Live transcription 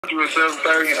You at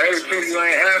 7:30 and 8:50, you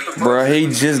ain't answer, bro. He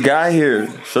just got here.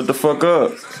 Shut the fuck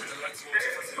up.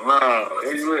 Nah,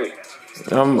 where you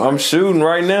at? I'm shooting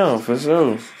right now, for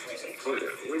sure. Where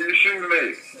you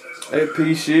shooting at?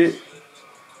 AP shit.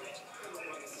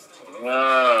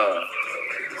 Nah.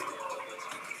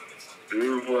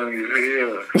 Dude funny as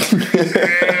hell.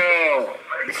 Damn.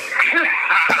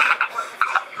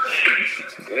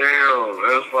 Damn,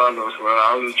 that's fine, man.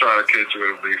 I was just trying to catch you at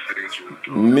a big city.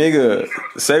 Nigga,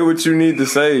 say what you need to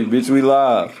say, bitch. We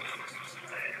live.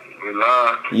 We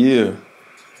live? Yeah.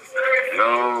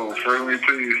 Yo, free me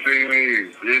till you see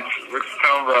me. Bitch, what you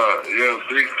talking about? Yeah,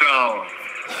 big tone.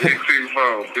 Big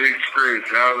T4, big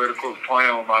script. Y'all better quit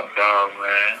playing with my dog,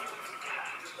 man.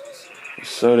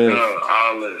 So that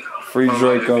all that. Free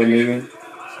Draco, nigga.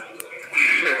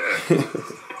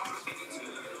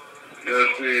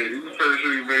 That's it. You can finish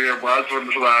your video, but I just want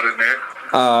to slide in there.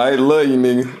 I love you,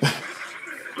 nigga.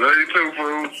 Love you too,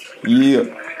 fool. Yeah.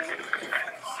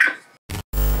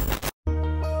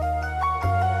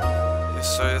 Yes,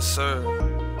 sir, yes, sir.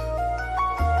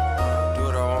 Do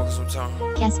what I want with some time.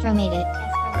 Castro made it.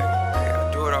 Hey,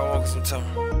 I do what I want with some time.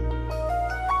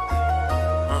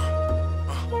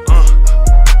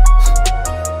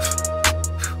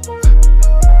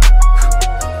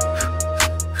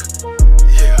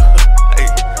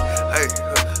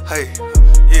 Hey,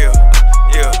 yeah.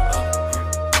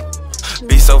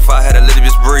 Be so far, had a little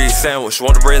bitch breeze. Sandwich,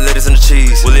 want the bread, lettuce, and the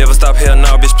cheese. Will you ever stop? Hell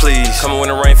no, bitch, please. Coming when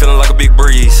the rain, feeling like a big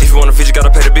breeze. If you wanna feed, you gotta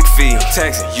pay the big fee.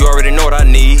 Taxing, you already know what I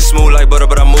need. Smooth like butter,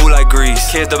 but I move like grease.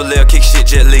 Kids double L, kick shit,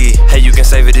 jet lead. Hey, you can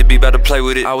save it, it be about to play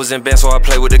with it. I was in band, so I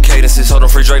play with the cadences. Hold on,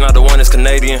 Free Drake, not the one that's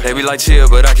Canadian. They be like chill,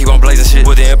 but I keep on blazing shit.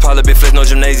 With the Impala, big flex, no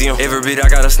gymnasium. Every beat I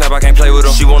gotta snap, I can't play with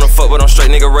them. She wanna fuck, but I'm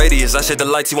straight nigga radius. I shed the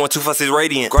lights, he want 2 fuss, is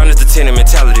radiant. Grind is the tenant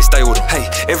mentality, stay with him. Hey,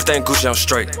 everything Gucci, I'm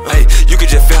straight. Hey, you can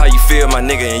just feel how you feel, my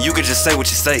nigga, and you can just say what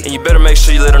you say. And you better make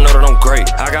sure you let them know that I'm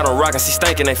great. I got on rock and see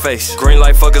stank in they face. Green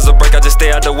light fuckers a break, I just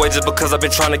stay out the way just because I've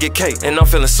been trying to get cake. And I'm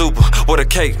feeling super, what a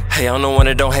cake. Hey, I'm the one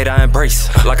that don't hate, I embrace.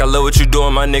 Like I love what you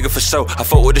doing, my nigga, for sure. I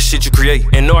fuck with the shit you create.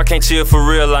 And no, I can't chill for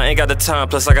real, I ain't got the time.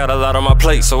 Plus I got a lot on my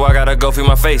plate, so I gotta go feed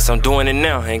my face. I'm doing it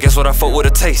now, and guess what, I fuck with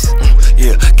a taste.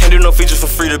 Yeah, can't do no features for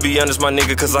free, to be honest, my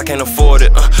nigga, cause I can't afford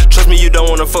it. Trust me, you don't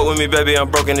wanna fuck with me, baby, I'm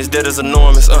broken, this debt is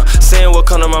enormous. Saying what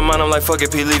come to my mind, I'm like, fuck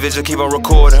it, P, leave it, just keep on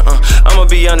recording. I'ma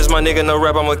be honest, my nigga, no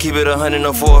rap, I'ma keep it 100,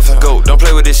 no forfeit. Go, don't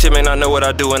play with this shit, man, I know what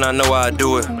I do, and I know why I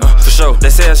do it. For sure, they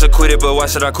say I should quit it, but why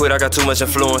should I quit? I got too much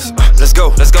influence. Let's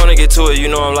go and get to it, you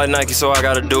know I'm like Nike, so I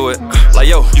gotta do it. Like,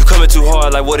 yo, you coming too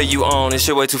hard, like, what are you on? This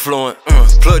shit way too fluent.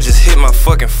 Plug just hit my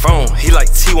fucking phone. He like,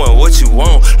 T1, what you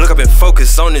want? Look, I've been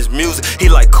focused on this music. He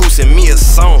like, cool, send me a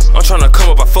song. I'm tryna come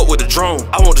up, I fuck with the drone.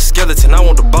 I want the skeleton, I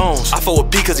want the bones. I fuck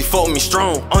with P cause he fuck with me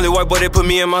strong. Only white boy, they put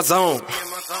me in my zone.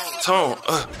 Tone,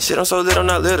 shit, I'm so lit, I'm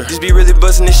not litter. Just be really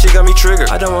bustin', this shit got me triggered.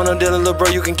 I don't want no dealing, little bro,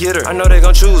 you can get her. I know they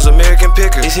gon' choose American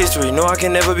picker. It's history, no, I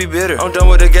can never be bitter. I'm done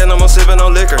with the gas, no more sippin'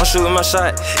 on liquor. I'm shooting my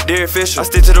shot, Derek Fisher. I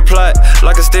stick to the plot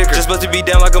like a sticker. Just supposed to be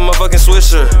down like a motherfucking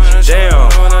swisher.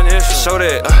 Damn, show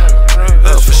that,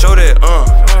 for sure that,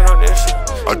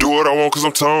 I do what I want cause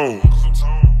I'm toned.